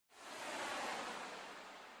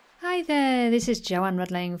Hi there, this is Joanne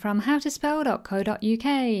Rudling from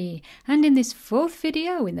howtospell.co.uk, and in this fourth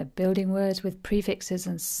video in the Building Words with Prefixes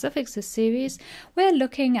and Suffixes series, we're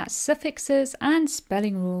looking at suffixes and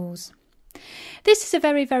spelling rules. This is a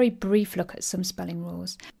very brief look at some spelling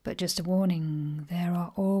rules, but just a warning, there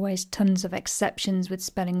are always tons of exceptions with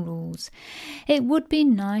spelling rules. It would be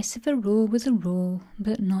nice if a rule was a rule,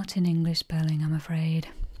 but not in English spelling, I'm afraid.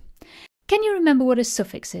 Can you remember what a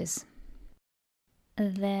suffix is?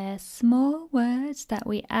 They're small words that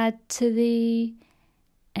we add to the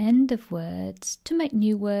end of words to make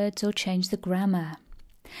new words or change the grammar.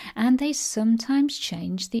 And they sometimes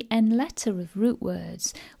change the end letter of root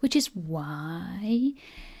words, which is why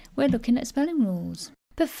we're looking at spelling rules.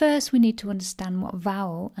 But first we need to understand what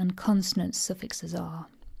vowel and consonant suffixes are.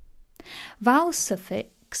 Vowel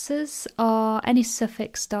suffixes are any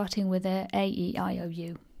suffix starting with a e, I, o,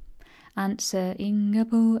 u. Ance,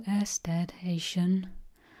 ible, ation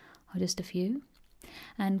are just a few.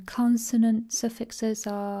 And consonant suffixes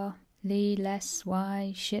are li, less,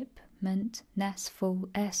 y, ship, ment, ness, full,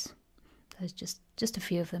 s. There's just a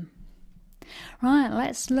few of them. Right,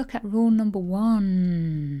 let's look at rule number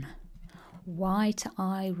 1. Y to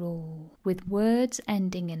I rule, with words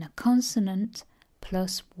ending in a consonant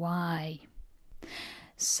plus y.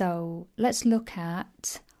 So let's look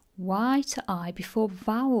at Y to I before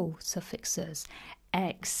vowel suffixes,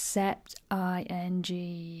 except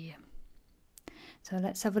ing. So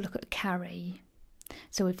let's have a look at carry.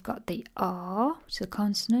 So we've got the R, which is a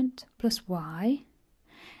consonant, plus Y.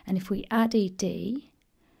 And if we add ed,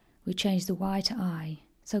 we change the Y to I.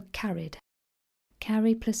 So carried.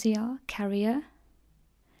 Carry plus er, carrier.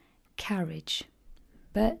 Carriage.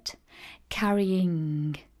 But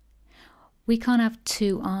carrying. We can't have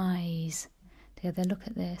two I's. Together, look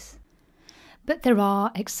at this. But there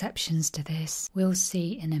are exceptions to this. We'll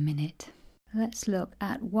see in a minute. Let's look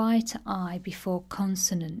at Y to I before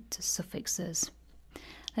consonant suffixes.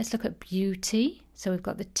 Let's look at beauty. So we've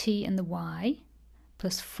got the T and the Y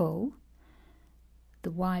plus full. The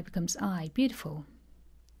Y becomes I, beautiful.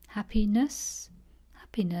 Happiness,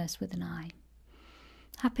 happiness with an I.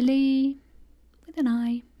 Happily with an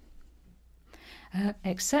I.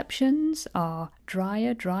 Exceptions are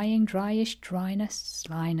drier, drying, dryish, dryness,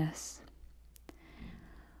 slyness.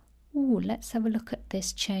 Ooh, let's have a look at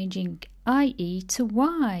this changing IE to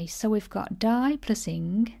Y. So we've got die plus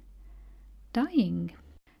ing, dying.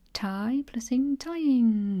 Tie plus ing,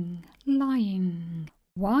 tying. Lying.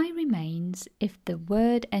 Y remains if the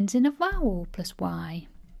word ends in a vowel plus Y.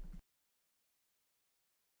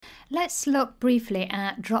 Let's look briefly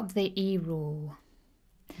at drop the E rule.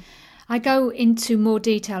 I go into more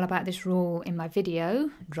detail about this rule in my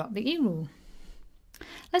video, Drop the E rule.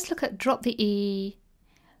 Let's look at drop the E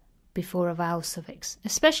before a vowel suffix,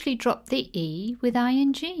 especially drop the E with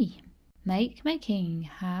ing. Make, making,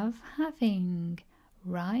 have, having,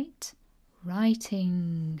 write,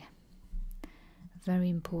 writing. Very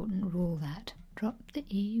important rule that. Drop the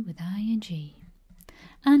E with ing.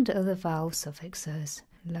 And other vowel suffixes,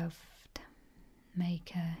 loved,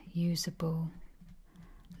 maker, usable,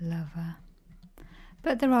 lover.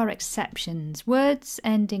 But there are exceptions. Words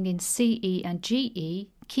ending in CE and GE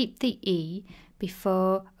keep the E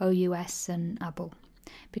before OUS and able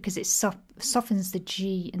because it softens the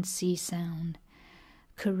G and C sound.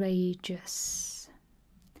 Courageous,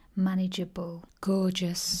 manageable,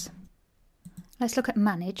 gorgeous. Let's look at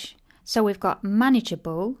manage. So we've got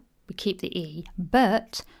manageable, we keep the E,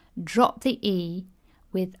 but drop the E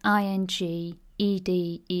with ing, ed,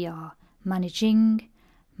 er. Managing,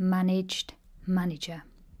 managed, manager.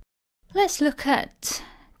 Let's look at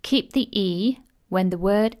keep the E when the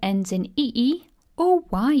word ends in ee or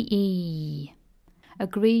ye.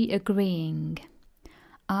 Agree, agreeing.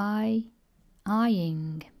 I,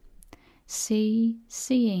 eyeing. See,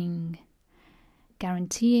 seeing.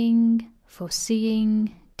 Guaranteeing,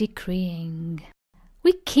 foreseeing, decreeing.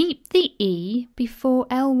 We keep the E before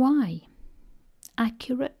ly.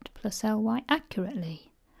 Accurate plus ly,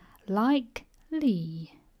 accurately.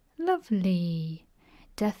 Likely. Lovely,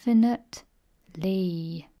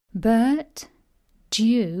 definitely. But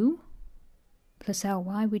due plus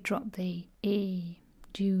ly, we drop the E.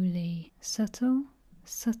 Duly. Subtle,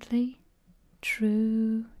 subtly.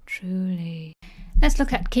 True, truly. Let's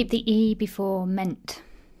look at keep the E before ment.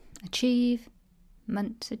 Achieve,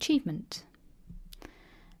 ment, achievement.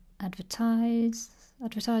 Advertise,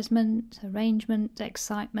 advertisement, arrangement,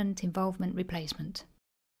 excitement, involvement, replacement.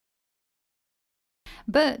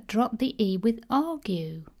 But drop the E with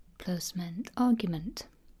argue plus ment, argument.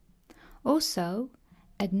 Also,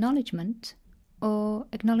 acknowledgement or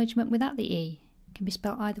acknowledgement without the E can be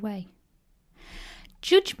spelled either way.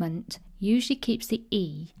 Judgment usually keeps the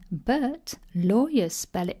E, but lawyers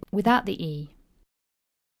spell it without the E.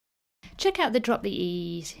 Check out the Drop the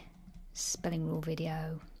E spelling rule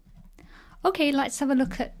video. Okay, let's have a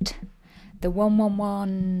look at the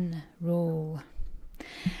 111 rule.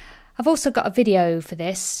 I've also got a video for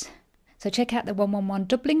this, so check out the 111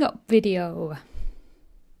 doubling up video.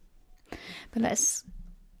 But let's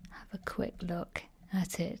have a quick look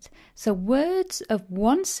at it. So words of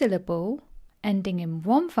one syllable ending in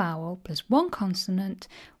one vowel plus one consonant,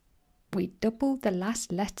 we double the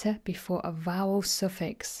last letter before a vowel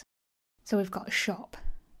suffix. So we've got shop.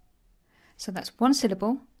 So that's one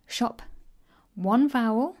syllable, shop, one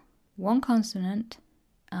vowel, one consonant,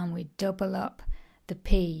 and we double up the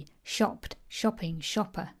P, shopped, shopping,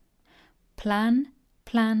 shopper. Plan,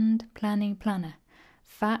 planned, planning, planner.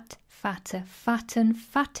 Fat, fatter, fatten,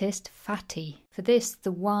 fattest, fatty. For this,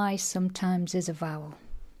 the Y sometimes is a vowel.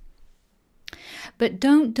 But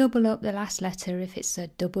don't double up the last letter if it's a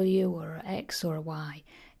W or an X or a Y.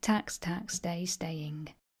 Tax, tax, stay, staying.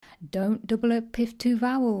 Don't double up if two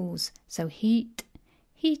vowels. So heat,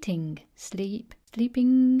 heating, sleep,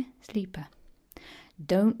 sleeping, sleeper.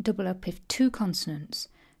 Don't double up if two consonants.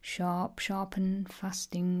 Sharp, sharpen,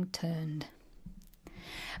 fasting, turned.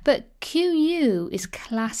 But QU is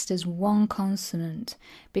classed as one consonant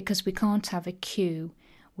because we can't have a Q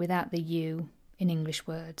without the U in English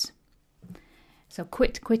words. So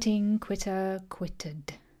quit, quitting, quitter,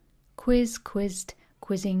 quitted. Quiz, quizzed,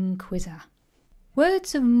 quizzing, quizzer.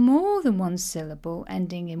 Words of more than one syllable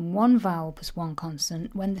ending in one vowel plus one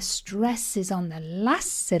consonant, when the stress is on the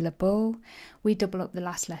last syllable, we double up the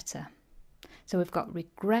last letter. So we've got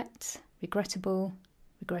regret, regrettable,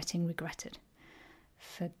 regretting, regretted.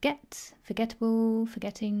 Forget, forgettable,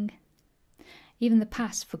 forgetting. Even the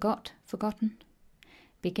past, forgot, forgotten.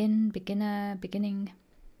 Begin, beginner, beginning.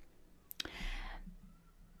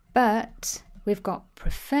 But we've got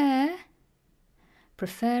prefer,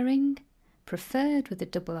 preferring, preferred with a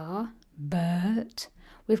double R, but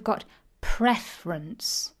we've got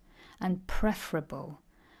preference and preferable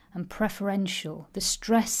and preferential. The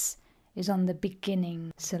stress is on the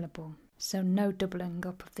beginning syllable, so no doubling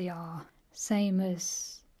up of the R. Same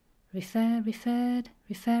as refer, referred,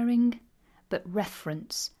 referring, but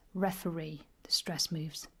reference, referee, the stress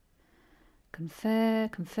moves. Confer,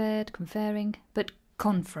 conferred, conferring, but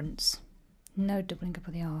conference, no doubling up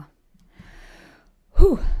of the R.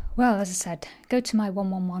 Whew. Well, as I said, go to my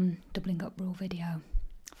 111 doubling up rule video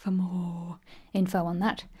for more info on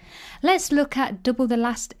that. Let's look at double the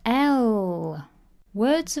last L.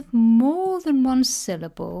 Words of more than one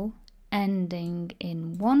syllable ending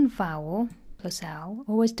in one vowel plus L,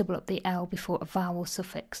 always double up the L before a vowel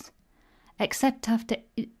suffix, except after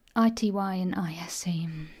ITY and ISE.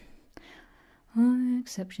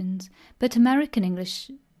 Exceptions. But American English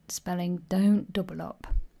spelling don't double up.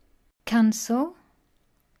 Cancel,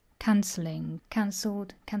 cancelling,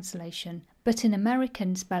 cancelled, cancellation. But in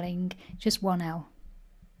American spelling, just one L.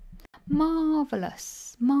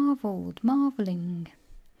 Marvellous, marvelled, marvelling.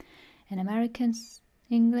 In American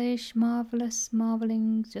English, marvellous,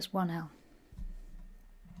 marvelling, just one L.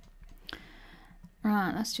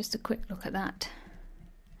 Right, that's just a quick look at that.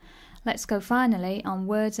 Let's go finally on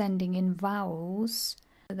words ending in vowels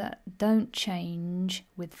that don't change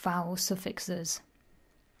with vowel suffixes.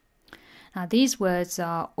 Now these words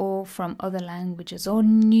are all from other languages or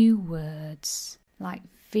new words like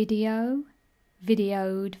video,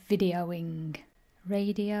 videoed, videoing,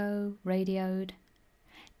 radio, radioed,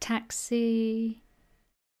 taxi.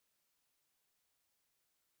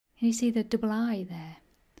 Can you see the double I there?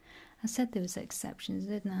 I said there was exceptions,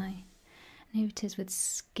 didn't I? And here it is with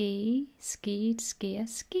ski, skied, skier,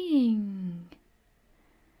 skiing.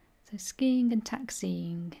 So skiing and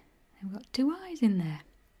taxiing. We've got two I's in there.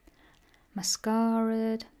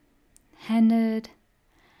 Mascaraed, hennaed,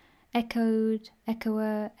 echoed,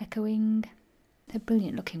 echoer, echoing. They're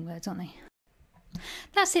brilliant looking words, aren't they?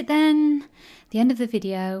 That's it then. The end of the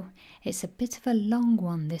video. It's a bit of a long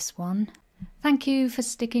one, this one. Thank you for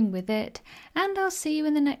sticking with it, and I'll see you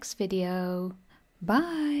in the next video.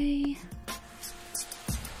 Bye!